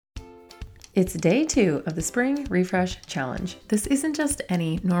It's day 2 of the Spring Refresh Challenge. This isn't just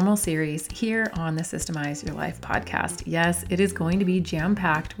any normal series here on the Systemize Your Life podcast. Yes, it is going to be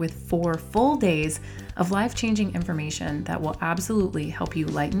jam-packed with 4 full days of life-changing information that will absolutely help you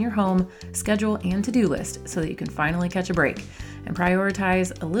lighten your home, schedule, and to-do list so that you can finally catch a break and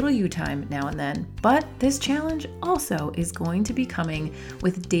prioritize a little you time now and then. But this challenge also is going to be coming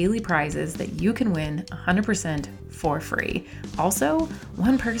with daily prizes that you can win 100% for free. Also,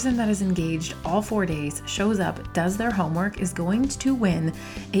 one person that is engaged all 4 days, shows up, does their homework, is going to win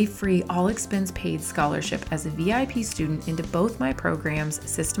a free all-expense paid scholarship as a VIP student into both my programs,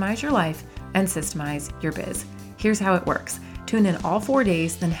 Systemize Your Life and Systemize Your Biz. Here's how it works. Tune in all 4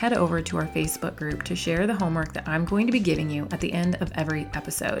 days, then head over to our Facebook group to share the homework that I'm going to be giving you at the end of every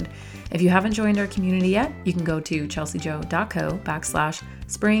episode. If you haven't joined our community yet, you can go to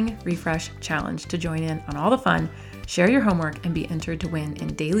chelseajo.co/Spring Refresh Challenge to join in on all the fun, share your homework, and be entered to win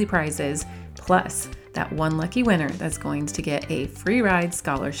in daily prizes, plus that one lucky winner that's going to get a free ride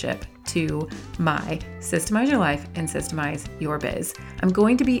scholarship to my Systemize Your Life and Systemize Your Biz. I'm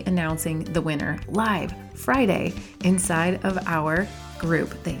going to be announcing the winner live Friday inside of our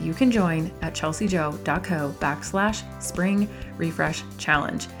group that you can join at chelseajo.co/Spring Refresh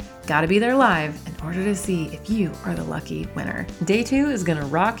Challenge. Gotta be there live in order to see if you are the lucky winner. Day 2 is gonna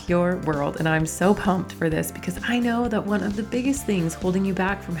rock your world, and I'm so pumped for this because I know that one of the biggest things holding you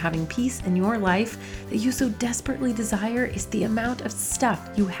back from having peace in your life that you so desperately desire is the amount of stuff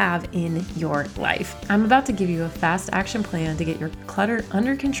you have in your life. I'm about to give you a fast action plan to get your clutter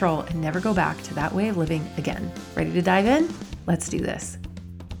under control and never go back to that way of living again. Ready to dive in? Let's do this.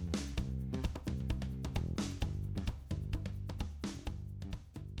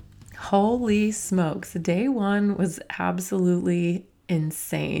 Holy smokes, day 1 was absolutely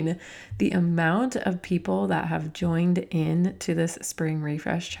insane. The amount of people that have joined in to this Spring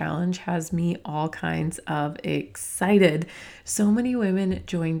Refresh Challenge has me all kinds of excited. So many women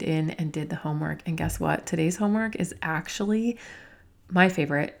joined in and did the homework. And guess what? Today's homework is actually my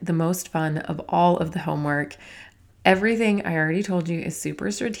favorite, the most fun of all of the homework. Everything I already told you is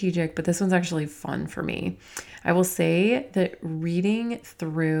super strategic, but this one's actually fun for me. I will say that reading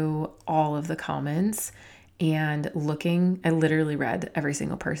through all of the comments and looking, I literally read every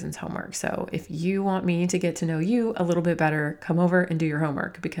single person's homework. So if you want me to get to know you a little bit better, come over and do your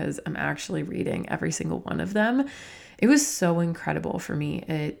homework because I'm actually reading every single one of them. It was so incredible for me.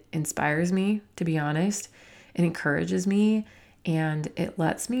 It inspires me, to be honest. It encourages me. And it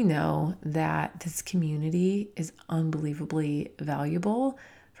lets me know that this community is unbelievably valuable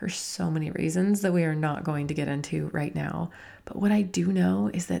for so many reasons that we are not going to get into right now. But what I do know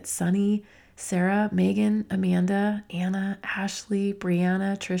is that Sunny, Sarah, Megan, Amanda, Anna, Ashley,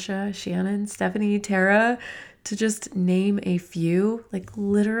 Brianna, Trisha, Shannon, Stephanie, Tara, to just name a few, like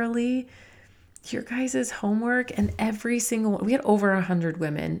literally your guys' homework and every single one. We had over 100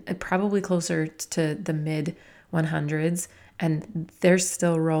 women, probably closer to the mid 100s. And they're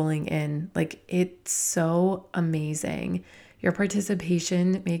still rolling in. Like, it's so amazing. Your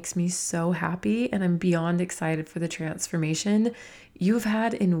participation makes me so happy, and I'm beyond excited for the transformation you've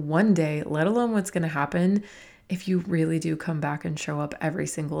had in one day, let alone what's going to happen if you really do come back and show up every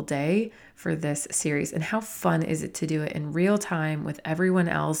single day for this series. And how fun is it to do it in real time with everyone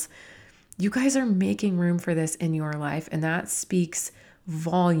else? You guys are making room for this in your life, and that speaks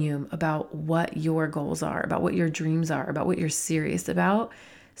volume about what your goals are, about what your dreams are, about what you're serious about.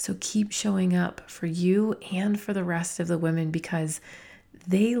 So keep showing up for you and for the rest of the women because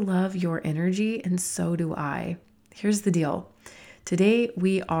they love your energy and so do I. Here's the deal. Today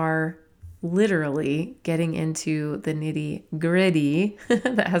we are literally getting into the nitty-gritty,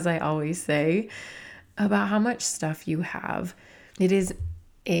 as I always say, about how much stuff you have. It is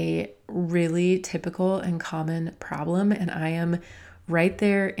a really typical and common problem, and I am right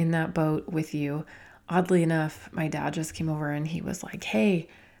there in that boat with you. Oddly enough, my dad just came over and he was like, hey,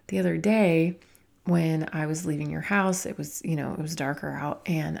 the other day when I was leaving your house, it was darker out.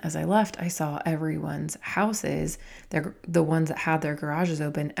 And as I left, I saw everyone's houses, the ones that had their garages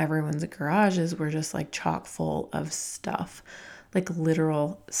open, everyone's garages were just like chock full of stuff, like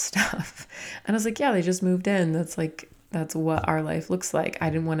literal stuff. And I was like, yeah, they just moved in. That's what our life looks like. I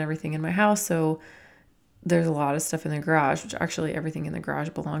didn't want everything in my house. So there's a lot of stuff in the garage, which actually everything in the garage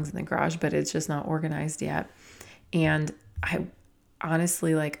belongs in the garage, but it's just not organized yet. And I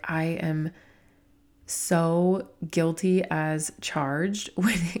honestly, I am so guilty as charged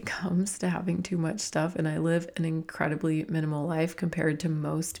when it comes to having too much stuff. And I live an incredibly minimal life compared to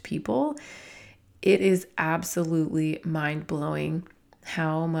most people. It is absolutely mind-blowing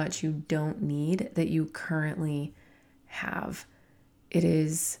how much you don't need that you currently have. It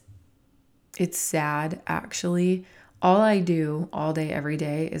is It's sad, actually. All I do all day, every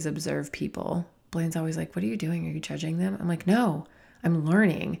day is observe people. Blaine's always like, what are you doing? Are you judging them? I'm like, no, I'm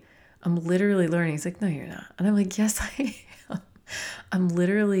learning. I'm literally learning. He's like, no, you're not. And I'm like, yes, I am. I'm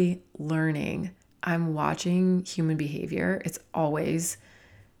literally learning. I'm watching human behavior. It's always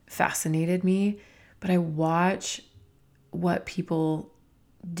fascinated me, but I watch what people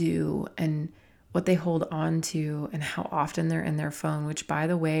do and what they hold on to and how often they're in their phone, which, by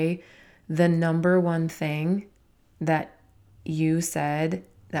the way, the number one thing that you said,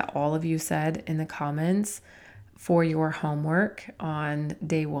 that all of you said in the comments for your homework on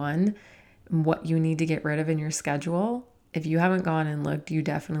day one, what you need to get rid of in your schedule. If you haven't gone and looked, you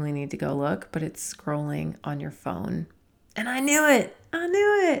definitely need to go look, but it's scrolling on your phone. And I knew it. I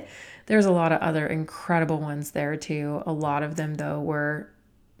knew it. There's a lot of other incredible ones there too. A lot of them, though, were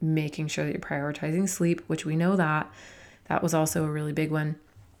making sure that you're prioritizing sleep, which we know that. That was also a really big one.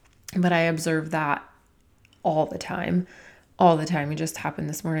 But I observed that all the time. All the time. It just happened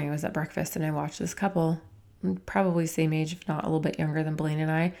this morning. I was at breakfast and I watched this couple, probably same age, if not a little bit younger than Blaine and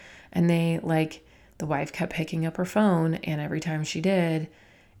I. And they, like, the wife kept picking up her phone. And every time she did,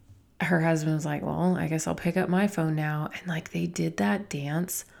 her husband was like, well, I guess I'll pick up my phone now. And like, they did that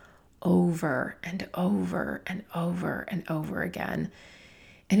dance over and over and over and over again.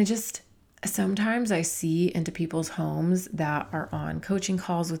 And it just, sometimes I see into people's homes that are on coaching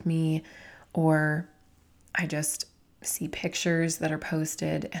calls with me, or I just see pictures that are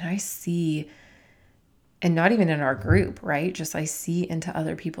posted and I see, and not even in our group, right? Just I see into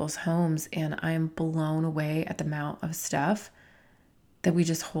other people's homes and I'm blown away at the amount of stuff that we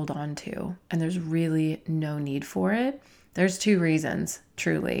just hold on to. And there's really no need for it. There's two reasons,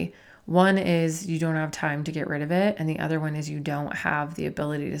 truly. One is you don't have time to get rid of it. And the other one is you don't have the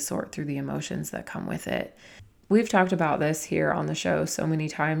ability to sort through the emotions that come with it. We've talked about this here on the show so many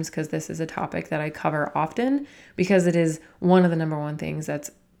times because this is a topic that I cover often because it is one of the number one things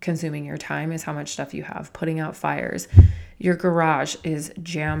that's consuming your time is how much stuff you have, putting out fires. Your garage is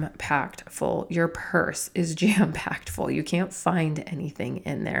jam-packed full. Your purse is jam-packed full. You can't find anything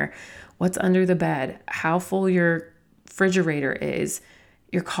in there. What's under the bed, how full your refrigerator is,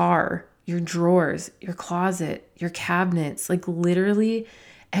 your car, your drawers, your closet, your cabinets, like literally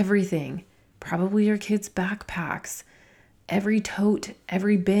everything. Probably your kids' backpacks, every tote,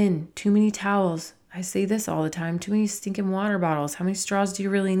 every bin, too many towels. I say this all the time, too many stinking water bottles. How many straws do you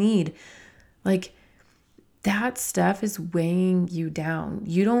really need? Like, that stuff is weighing you down.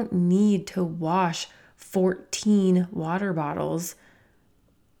 You don't need to wash 14 water bottles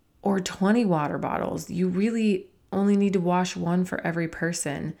or 20 water bottles. You really only need to wash one for every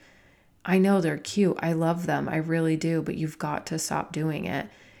person. I know they're cute. I love them. I really do. But you've got to stop doing it.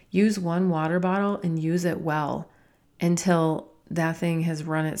 Use one water bottle and use it well until that thing has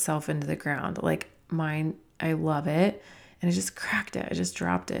run itself into the ground. Like mine, I love it. And I just cracked it. I just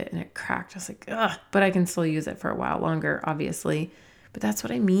dropped it and it cracked. I was like, ugh, but I can still use it for a while longer, obviously. But that's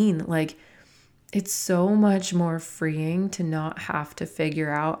what I mean. Like, it's so much more freeing to not have to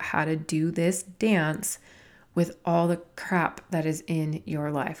figure out how to do this dance with all the crap that is in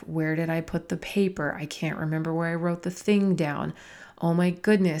your life. Where did I put the paper? I can't remember where I wrote the thing down. Oh my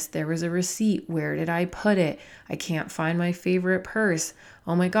goodness, there was a receipt. Where did I put it? I can't find my favorite purse.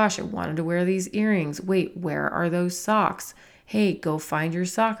 Oh my gosh, I wanted to wear these earrings. Wait, where are those socks? Hey, go find your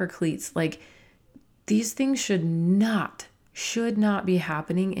soccer cleats. Like, these things should not be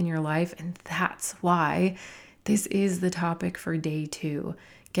happening in your life. And that's why this is the topic for day 2.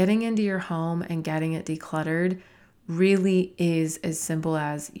 Getting into your home and getting it decluttered really is as simple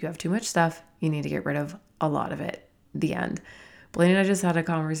as you have too much stuff. You need to get rid of a lot of it. The end. Blaine and I just had a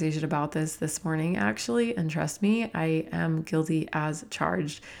conversation about this morning, actually. And trust me, I am guilty as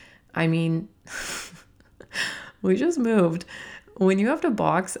charged. I mean, we just moved. When you have to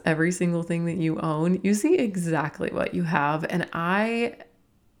box every single thing that you own, you see exactly what you have. And I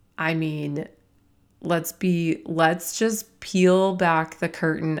mean, let's just peel back the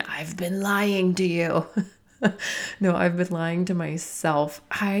curtain. I've been lying to you. No, I've been lying to myself.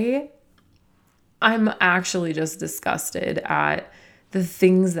 I'm actually just disgusted at the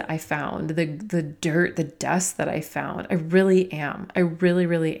things that I found, the dirt, the dust that I found. I really am. I really,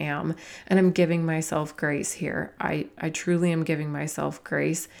 really am. And I'm giving myself grace here. I truly am giving myself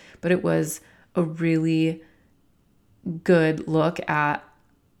grace, but it was a really good look at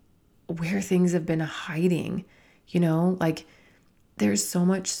where things have been hiding, like there's so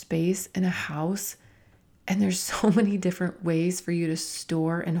much space in a house and there's so many different ways for you to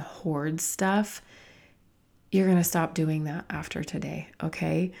store and hoard stuff. You're going to stop doing that after today.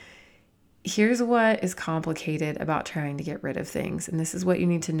 Okay. Here's what is complicated about trying to get rid of things. And this is what you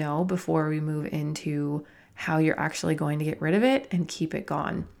need to know before we move into how you're actually going to get rid of it and keep it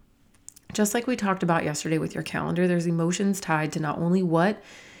gone. Just like we talked about yesterday with your calendar, there's emotions tied to not only what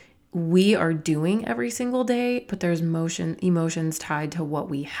we are doing every single day, but there's emotions tied to what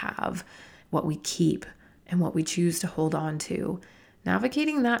we have, what we keep, and what we choose to hold on to.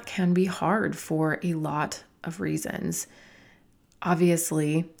 Navigating that can be hard for a lot of reasons.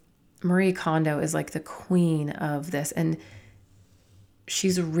 Obviously, Marie Kondo is like the queen of this, and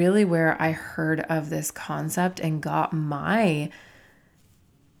she's really where I heard of this concept and got my,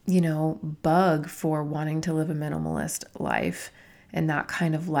 bug for wanting to live a minimalist life and that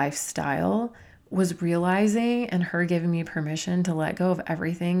kind of lifestyle, was realizing and her giving me permission to let go of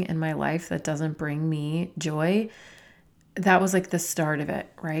everything in my life that doesn't bring me joy. That was like the start of it,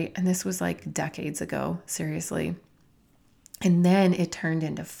 right? And this was like decades ago, seriously. And then it turned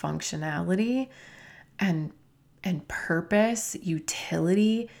into functionality and purpose,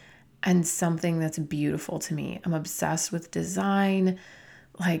 utility, and something that's beautiful to me. I'm obsessed with design.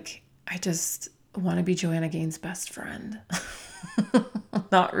 Like, I just want to be Joanna Gaines' best friend.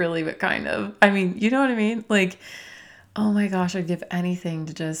 Not really, but kind of. I mean, you know what I mean? Like, oh my gosh, I'd give anything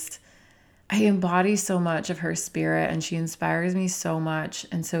to just, I embody so much of her spirit and she inspires me so much.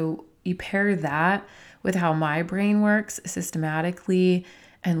 And so you pair that with how my brain works systematically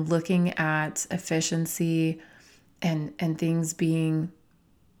and looking at efficiency and things being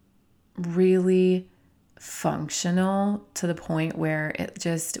really functional to the point where it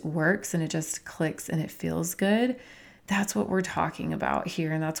just works and it just clicks and it feels good. That's what we're talking about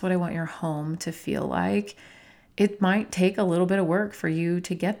here. And that's what I want your home to feel like. It might take a little bit of work for you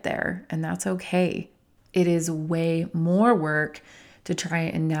to get there, and that's okay. It is way more work to try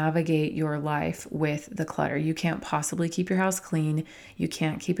and navigate your life with the clutter. You can't possibly keep your house clean. You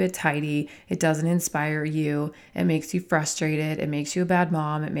can't keep it tidy. It doesn't inspire you. It makes you frustrated. It makes you a bad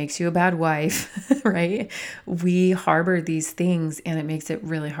mom. It makes you a bad wife, right? We harbor these things and it makes it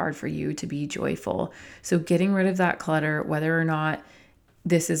really hard for you to be joyful. So getting rid of that clutter, whether or not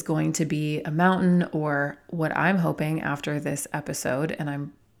this is going to be a mountain or what I'm hoping after this episode, and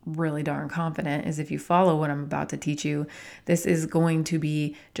I'm really darn confident, is if you follow what I'm about to teach you, this is going to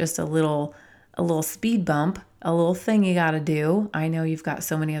be just a little speed bump, a little thing you got to do. I know you've got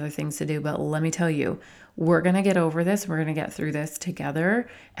so many other things to do, but let me tell you, we're going to get over this. We're going to get through this together,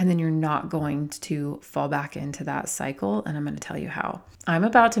 and then you're not going to fall back into that cycle, and I'm going to tell you how. I'm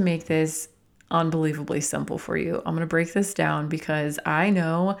about to make this unbelievably simple for you. I'm going to break this down because I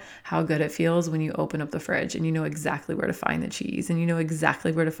know how good it feels when you open up the fridge and you know exactly where to find the cheese and you know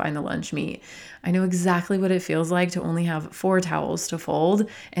exactly where to find the lunch meat. I know exactly what it feels like to only have 4 towels to fold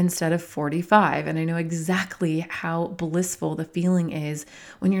instead of 45. And I know exactly how blissful the feeling is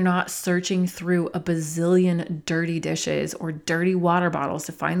when you're not searching through a bazillion dirty dishes or dirty water bottles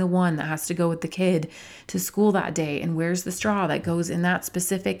to find the one that has to go with the kid to school that day. And where's the straw that goes in that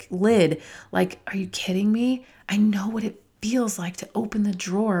specific lid? Like, are you kidding me? I know what it feels like to open the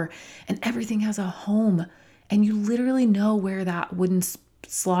drawer and everything has a home and you literally know where that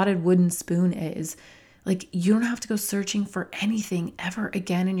slotted wooden spoon is. Like, you don't have to go searching for anything ever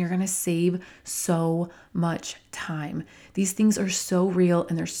again, and you're going to save so much time. These things are so real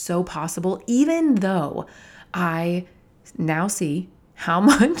and they're so possible, even though I now see how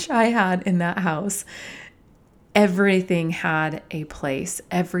much I had in that house. Everything had a place,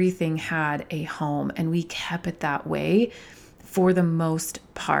 everything had a home, and we kept it that way for the most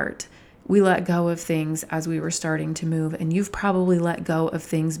part. We let go of things as we were starting to move, and you've probably let go of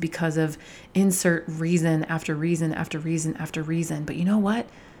things because of insert reason after reason after reason after reason. But you know what?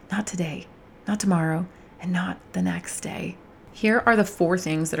 Not today, not tomorrow, and not the next day. Here are the 4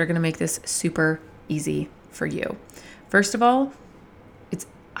 things that are going to make this super easy for you. First of all,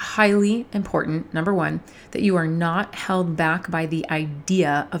 highly important, number 1, that you are not held back by the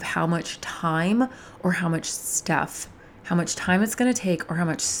idea of how much time or how much time it's going to take or how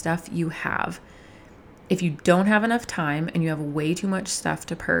much stuff you have. If you don't have enough time and you have way too much stuff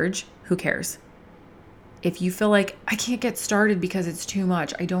to purge, who cares? If you feel like I can't get started because it's too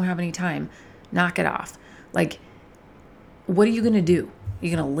much, I don't have any time, knock it off. Like, what are you going to do?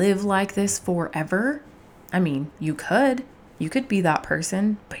 You're going to live like this forever? I mean, you could be that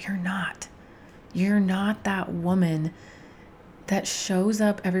person, but you're not. You're not that woman that shows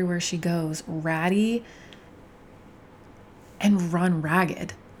up everywhere she goes, ratty and run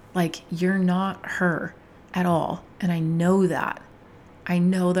ragged. Like, you're not her at all. And I know that. I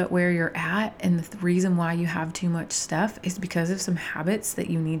know that where you're at and the reason why you have too much stuff is because of some habits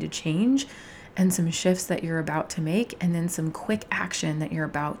that you need to change and some shifts that you're about to make and then some quick action that you're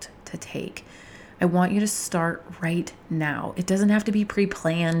about to to take. I want you to start right now. It doesn't have to be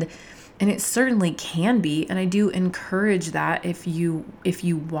pre-planned, and it certainly can be, and I do encourage that if you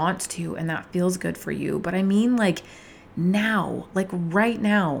want to and that feels good for you. But I mean, like, now, like right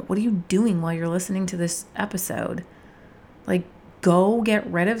now. What are you doing while you're listening to this episode? Like, go get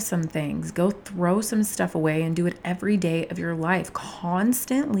rid of some things. Go throw some stuff away and do it every day of your life.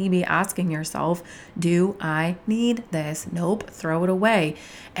 Constantly be asking yourself, do I need this? Nope, throw it away.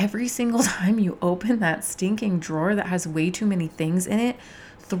 Every single time you open that stinking drawer that has way too many things in it,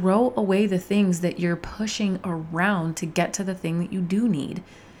 throw away the things that you're pushing around to get to the thing that you do need.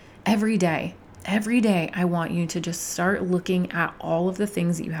 Every day. Every day, I want you to just start looking at all of the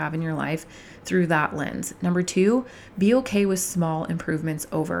things that you have in your life through that lens. Number 2, be okay with small improvements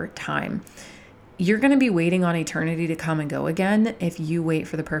over time. You're going to be waiting on eternity to come and go again if you wait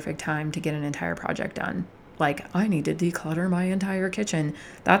for the perfect time to get an entire project done. Like, I need to declutter my entire kitchen.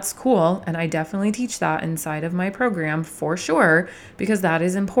 That's cool. And I definitely teach that inside of my program for sure, because that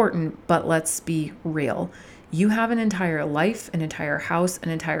is important. But let's be real. You have an entire life, an entire house, an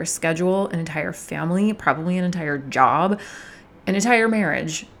entire schedule, an entire family, probably an entire job, an entire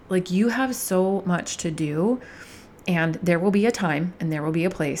marriage. Like, you have so much to do, and there will be a time and there will be a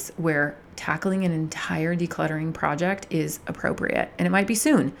place where tackling an entire decluttering project is appropriate. And it might be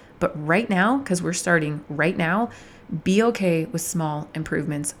soon, but right now, because we're starting right now, be okay with small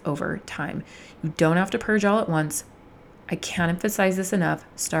improvements over time. You don't have to purge all at once. I can't emphasize this enough.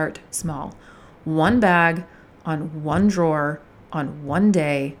 Start small. One bag on one drawer on one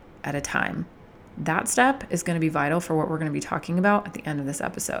day at a time. That step is going to be vital for what we're going to be talking about at the end of this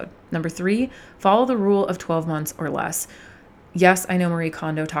episode. Number 3, follow the rule of 12 months or less. Yes, I know Marie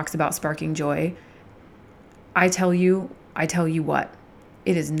Kondo talks about sparking joy. I tell you what,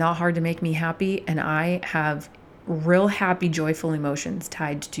 it is not hard to make me happy, and I have real happy, joyful emotions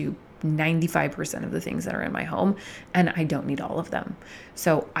tied to 95% of the things that are in my home, and I don't need all of them.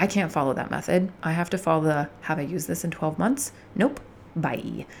 So I can't follow that method. I have to follow the, have I used this in 12 months? Nope.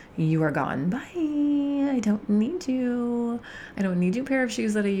 Bye. You are gone. Bye. I don't need you. I don't need your pair of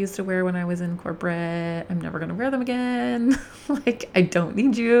shoes that I used to wear when I was in corporate. I'm never going to wear them again. Like, I don't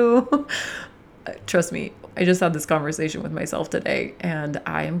need you. Trust me, I just had this conversation with myself today, and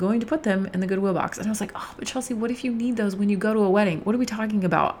I am going to put them in the Goodwill box. And I was like, oh, but Chelsea, what if you need those when you go to a wedding? What are we talking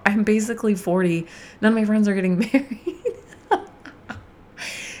about? I'm basically 40. None of my friends are getting married.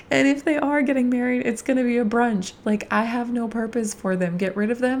 And if they are getting married, it's going to be a brunch. Like, I have no purpose for them. Get rid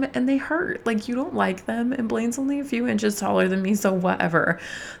of them, and they hurt. Like, you don't like them, and Blaine's only a few inches taller than me, so whatever.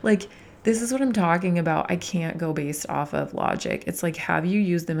 Like, this is what I'm talking about. I can't go based off of logic. It's like, have you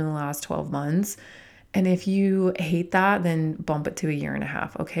used them in the last 12 months? And if you hate that, then bump it to a year and a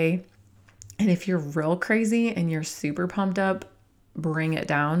half, okay? And if you're real crazy and you're super pumped up, bring it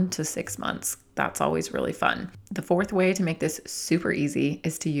down to 6 months. That's always really fun. The 4th way to make this super easy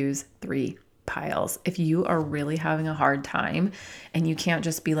is to use 3 piles. If you are really having a hard time and you can't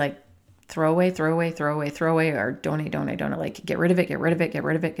just be like, throw away, or donate, like get rid of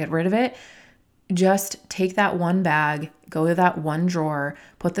it. Just take that one bag, go to that one drawer,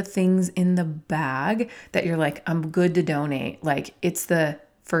 put the things in the bag that you're like, I'm good to donate. Like, it's the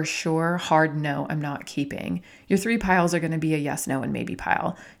for sure hard no, I'm not keeping. Your 3 piles are going to be a yes, no, and maybe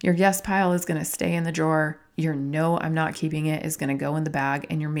pile. Your yes pile is going to stay in the drawer. Your no, I'm not keeping it is going to go in the bag,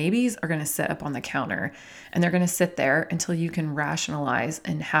 and your maybes are going to sit up on the counter, and they're going to sit there until you can rationalize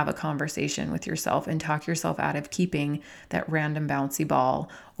and have a conversation with yourself and talk yourself out of keeping that random bouncy ball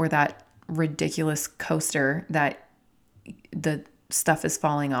or that ridiculous coaster that the stuff is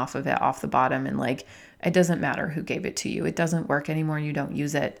falling off of it, off the bottom, and like, it doesn't matter who gave it to you. It doesn't work anymore. You don't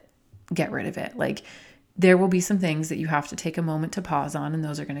use it. Get rid of it. Like, there will be some things that you have to take a moment to pause on, and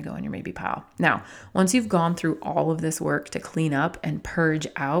those are going to go in your maybe pile. Now, once you've gone through all of this work to clean up and purge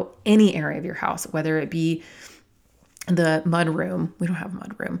out any area of your house, whether it be the mud room, we don't have a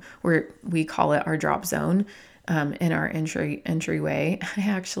mud room, where we call it our drop zone, in our entryway. I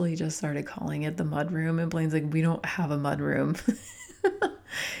actually just started calling it the mud room, and Blaine's like, we don't have a mud room.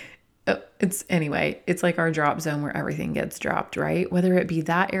 It's like our drop zone where everything gets dropped, right? Whether it be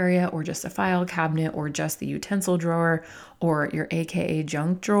that area or just a file cabinet or just the utensil drawer or your AKA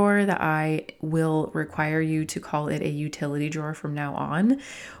junk drawer that I will require you to call it a utility drawer from now on.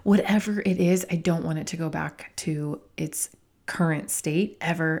 Whatever it is, I don't want it to go back to its current state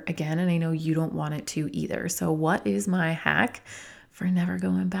ever again. And I know you don't want it to either. So what is my hack for never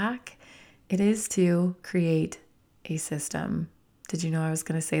going back? It is to create a system. Did you know I was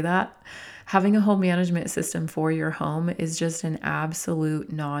going to say that? Having a home management system for your home is just an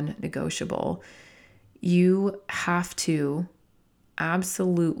absolute non-negotiable. You have to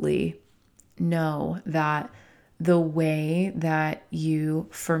absolutely know that the way that you,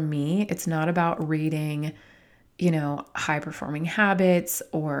 for me, it's not about reading, high performing habits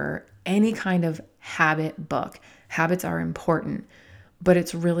or any kind of habit book. Habits are important, but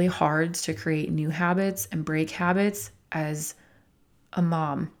it's really hard to create new habits and break habits as a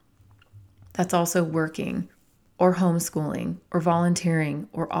mom that's also working or homeschooling or volunteering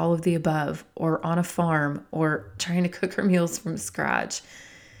or all of the above or on a farm or trying to cook her meals from scratch.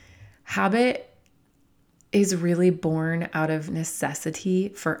 Habit is really born out of necessity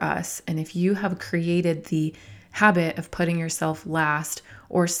for us. And if you have created the habit of putting yourself last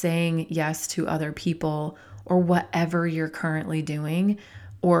or saying yes to other people or whatever you're currently doing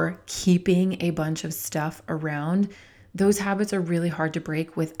or keeping a bunch of stuff around, those habits are really hard to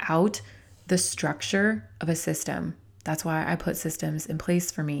break without the structure of a system. That's why I put systems in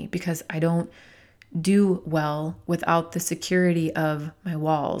place for me, because I don't do well without the security of my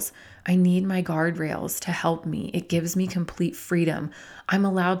walls. I need my guardrails to help me. It gives me complete freedom. I'm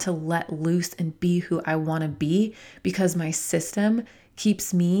allowed to let loose and be who I want to be because my system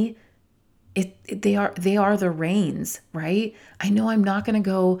keeps me. They are the reins, right? I know I'm not going to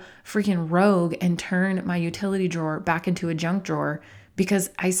go freaking rogue and turn my utility drawer back into a junk drawer because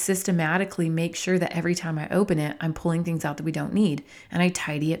I systematically make sure that every time I open it, I'm pulling things out that we don't need and I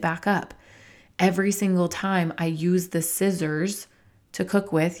tidy it back up. Every single time I use the scissors to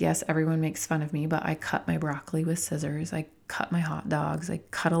cook with, yes, everyone makes fun of me, but I cut my broccoli with scissors. I cut my hot dogs. I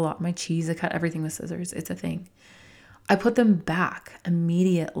cut a lot of my cheese. I cut everything with scissors. It's a thing. I put them back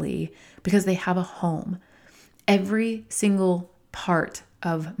immediately because they have a home. Every single part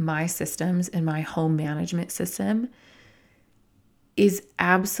of my systems and my home management system is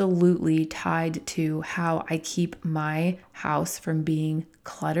absolutely tied to how I keep my house from being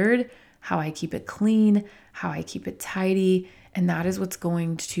cluttered, how I keep it clean, how I keep it tidy. And that is what's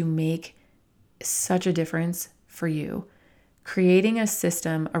going to make such a difference for you. Creating a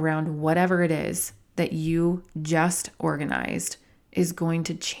system around whatever it is that you just organized is going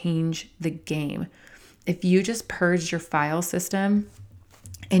to change the game. If you just purge your file system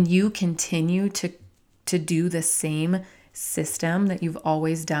and you continue to do the same system that you've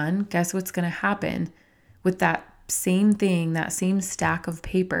always done, guess what's going to happen with that same thing, that same stack of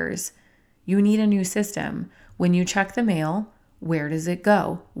papers? You need a new system. When you check the mail, where does it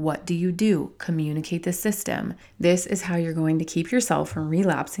go? What do you do? Communicate the system. This is how you're going to keep yourself from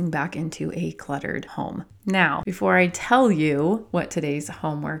relapsing back into a cluttered home. Now, before I tell you what today's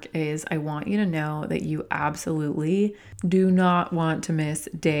homework is, I want you to know that you absolutely do not want to miss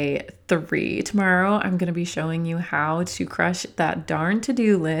day 3. Tomorrow, I'm going to be showing you how to crush that darn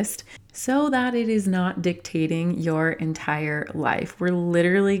to-do list so that it is not dictating your entire life. We're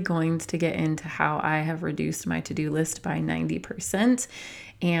literally going to get into how I have reduced my to-do list by 90%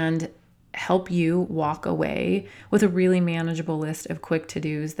 and help you walk away with a really manageable list of quick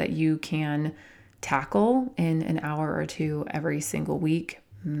to-dos that you can tackle in an hour or two every single week,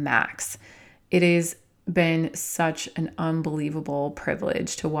 max. It has been such an unbelievable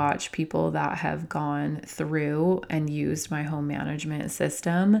privilege to watch people that have gone through and used my home management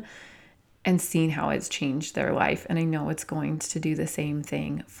system and seen how it's changed their life. And I know it's going to do the same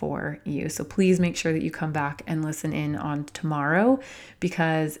thing for you. So please make sure that you come back and listen in on tomorrow,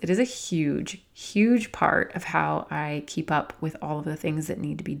 because it is a huge, huge part of how I keep up with all of the things that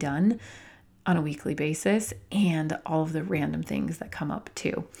need to be done on a weekly basis and all of the random things that come up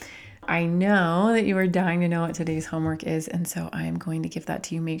too. I know that you are dying to know what today's homework is, and so I am going to give that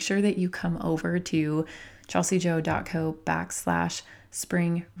to you. Make sure that you come over to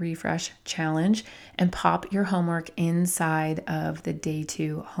chelseajo.co/spring refresh challenge and pop your homework inside of the day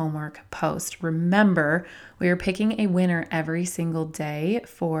 2 homework post. Remember, we are picking a winner every single day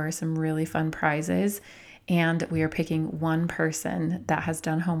for some really fun prizes, and we are picking one person that has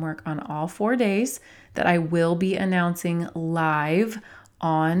done homework on all 4 days that I will be announcing live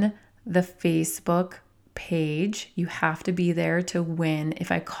on the Facebook page. You have to be there to win.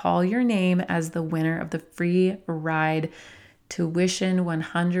 If I call your name as the winner of the free ride, tuition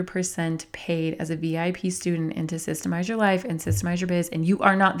 100% paid as a VIP student into Systemize Your Life and Systemize Your Biz, and you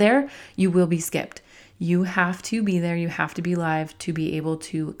are not there, you will be skipped. You have to be there. You have to be live to be able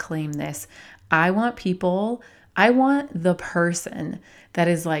to claim this. I want the person that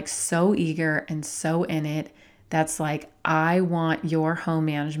is like so eager and so in it, that's like, I want your home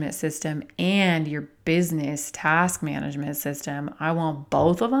management system and your business task management system. I want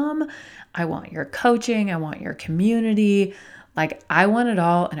both of them. I want your coaching. I want your community. Like, I want it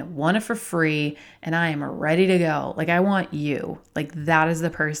all and I want it for free and I am ready to go. Like, I want you. Like, that is the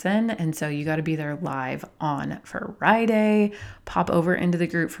person. And so you got to be there live on Friday. Pop over into the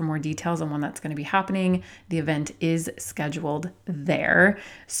group for more details on when that's going to be happening. The event is scheduled there.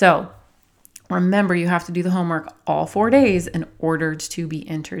 So remember, you have to do the homework all 4 days in order to be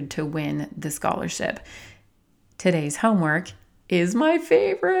entered to win the scholarship. Today's homework is my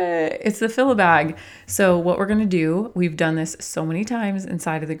favorite. It's the fill a bag. So what we're going to do, we've done this so many times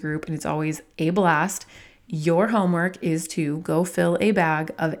inside of the group and it's always a blast. Your homework is to go fill a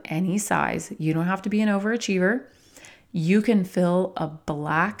bag of any size. You don't have to be an overachiever. You can fill a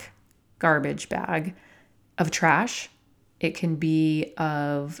black garbage bag of trash. It can be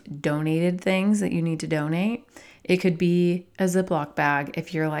of donated things that you need to donate. It could be a Ziploc bag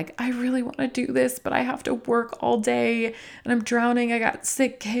if you're like, I really want to do this, but I have to work all day and I'm drowning. I got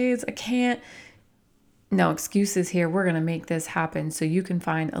sick kids. I can't. No excuses here. We're going to make this happen. So you can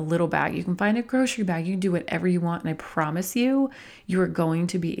find a little bag. You can find a grocery bag. You can do whatever you want. And I promise you, you are going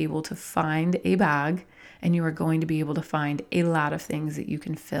to be able to find a bag and you are going to be able to find a lot of things that you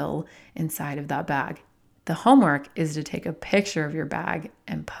can fill inside of that bag. The homework is to take a picture of your bag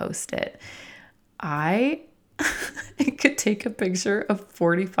and post it. I could take a picture of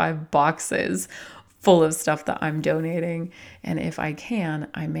 45 boxes full of stuff that I'm donating. And if I can,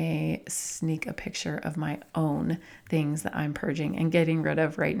 I may sneak a picture of my own things that I'm purging and getting rid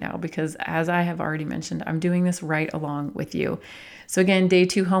of right now, because as I have already mentioned, I'm doing this right along with you. So again, day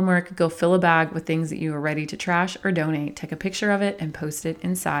 2 homework, go fill a bag with things that you are ready to trash or donate. Take a picture of it and post it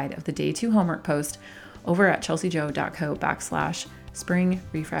inside of the day 2 homework post over at chelseajo.co/spring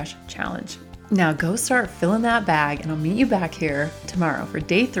refresh challenge. Now go start filling that bag and I'll meet you back here tomorrow for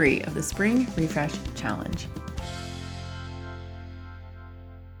day 3 of the Spring Refresh Challenge.